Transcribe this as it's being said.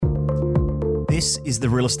This is the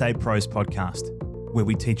Real Estate Pros podcast, where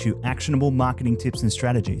we teach you actionable marketing tips and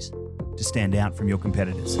strategies to stand out from your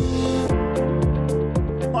competitors.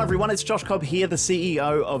 Hi everyone, it's Josh Cobb here, the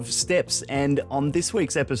CEO of Steps, and on this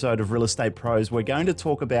week's episode of Real Estate Pros, we're going to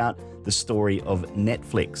talk about the story of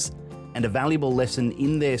Netflix and a valuable lesson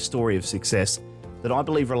in their story of success that I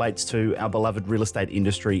believe relates to our beloved real estate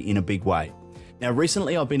industry in a big way. Now,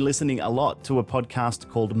 recently I've been listening a lot to a podcast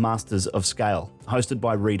called Masters of Scale, hosted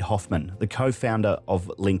by Reid Hoffman, the co-founder of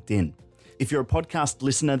LinkedIn. If you're a podcast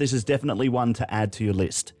listener, this is definitely one to add to your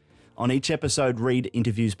list. On each episode, Reid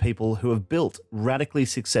interviews people who have built radically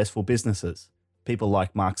successful businesses. People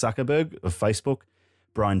like Mark Zuckerberg of Facebook,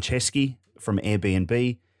 Brian Chesky from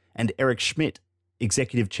Airbnb, and Eric Schmidt,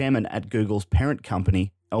 executive chairman at Google's parent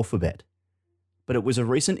company, Alphabet. But it was a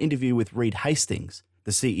recent interview with Reed Hastings, the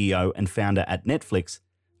CEO and founder at Netflix,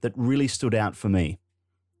 that really stood out for me.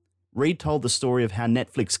 Reid told the story of how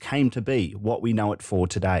Netflix came to be what we know it for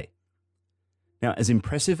today. Now, as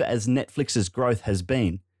impressive as Netflix's growth has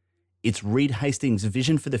been, it's Reed Hastings'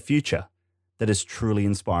 vision for the future that is truly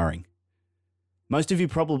inspiring. Most of you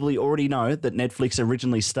probably already know that Netflix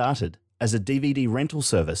originally started as a DVD rental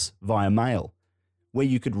service via mail, where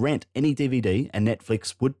you could rent any DVD and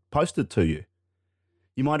Netflix would post it to you.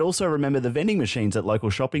 You might also remember the vending machines at local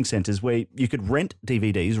shopping centres where you could rent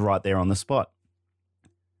DVDs right there on the spot.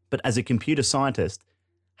 But as a computer scientist,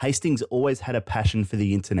 Hastings always had a passion for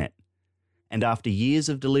the internet. And after years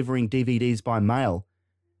of delivering DVDs by mail,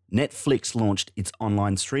 Netflix launched its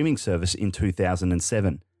online streaming service in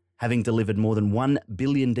 2007, having delivered more than 1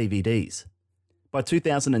 billion DVDs. By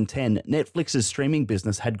 2010, Netflix's streaming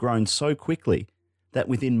business had grown so quickly that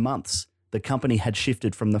within months, the company had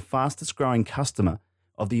shifted from the fastest growing customer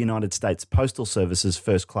of the United States Postal Service's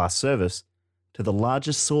first-class service to the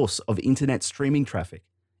largest source of internet streaming traffic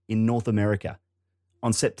in North America.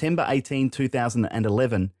 On September 18,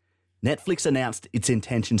 2011, Netflix announced its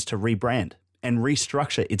intentions to rebrand and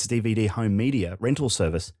restructure its DVD home media rental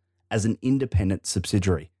service as an independent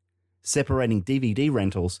subsidiary, separating DVD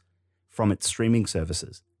rentals from its streaming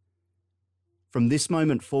services. From this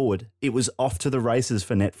moment forward, it was off to the races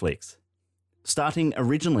for Netflix. Starting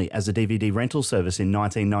originally as a DVD rental service in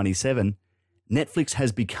 1997, Netflix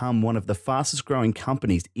has become one of the fastest growing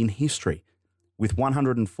companies in history, with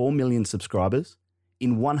 104 million subscribers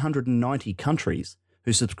in 190 countries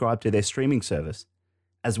who subscribe to their streaming service,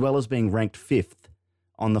 as well as being ranked 5th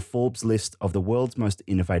on the Forbes list of the world's most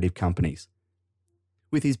innovative companies.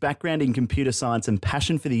 With his background in computer science and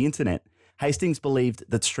passion for the internet, Hastings believed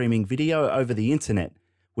that streaming video over the internet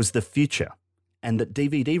was the future and that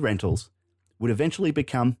DVD rentals would eventually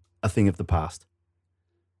become a thing of the past.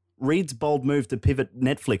 Reid's bold move to pivot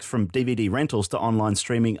Netflix from DVD rentals to online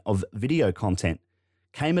streaming of video content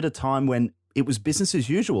came at a time when it was business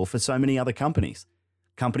as usual for so many other companies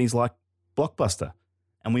like Blockbuster,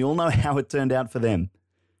 and we all know how it turned out for them.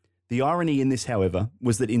 The irony in this, however,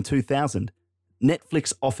 was that in 2000,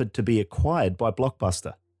 Netflix offered to be acquired by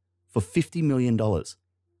Blockbuster for $50 million,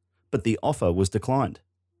 but the offer was declined.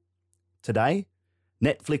 Today,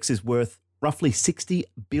 Netflix is worth roughly $60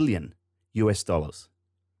 billion US.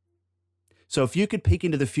 So if you could peek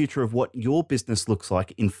into the future of what your business looks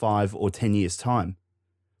like in 5 or 10 years' time,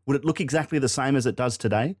 would it look exactly the same as it does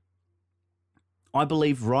today? I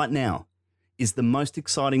believe right now is the most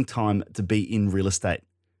exciting time to be in real estate.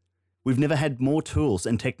 We've never had more tools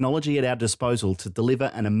and technology at our disposal to deliver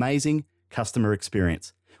an amazing customer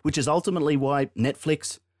experience, which is ultimately why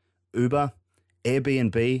Netflix, Uber,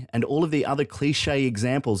 Airbnb, and all of the other cliche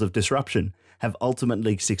examples of disruption have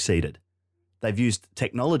ultimately succeeded. They've used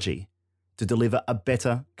technology to deliver a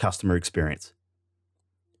better customer experience.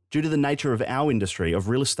 Due to the nature of our industry of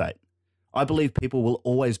real estate, I believe people will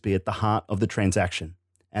always be at the heart of the transaction,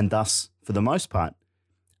 and thus, for the most part,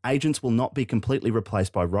 agents will not be completely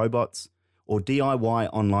replaced by robots or DIY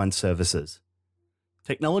online services.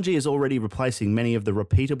 Technology is already replacing many of the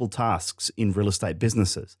repeatable tasks in real estate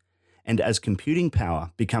businesses, and as computing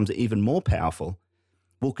power becomes even more powerful,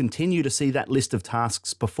 we'll continue to see that list of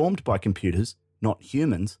tasks performed by computers, not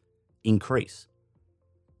humans, increase.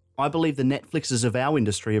 I believe the Netflixes of our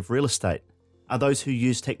industry of real estate are those who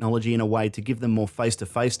use technology in a way to give them more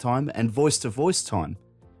face-to-face time and voice-to-voice time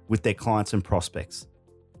with their clients and prospects,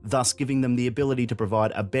 thus giving them the ability to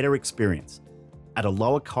provide a better experience at a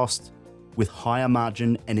lower cost, with higher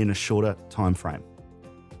margin and in a shorter time frame.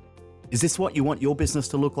 Is this what you want your business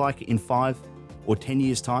to look like in 5 or 10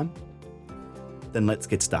 years' time? Then let's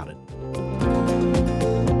get started.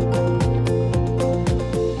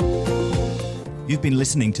 You've been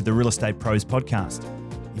listening to the Real Estate Pros podcast.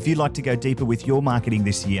 If you'd like to go deeper with your marketing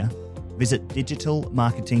this year, visit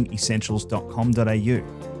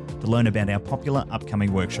digitalmarketingessentials.com.au to learn about our popular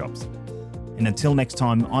upcoming workshops. And until next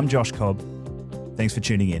time, I'm Josh Cobb. Thanks for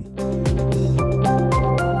tuning in.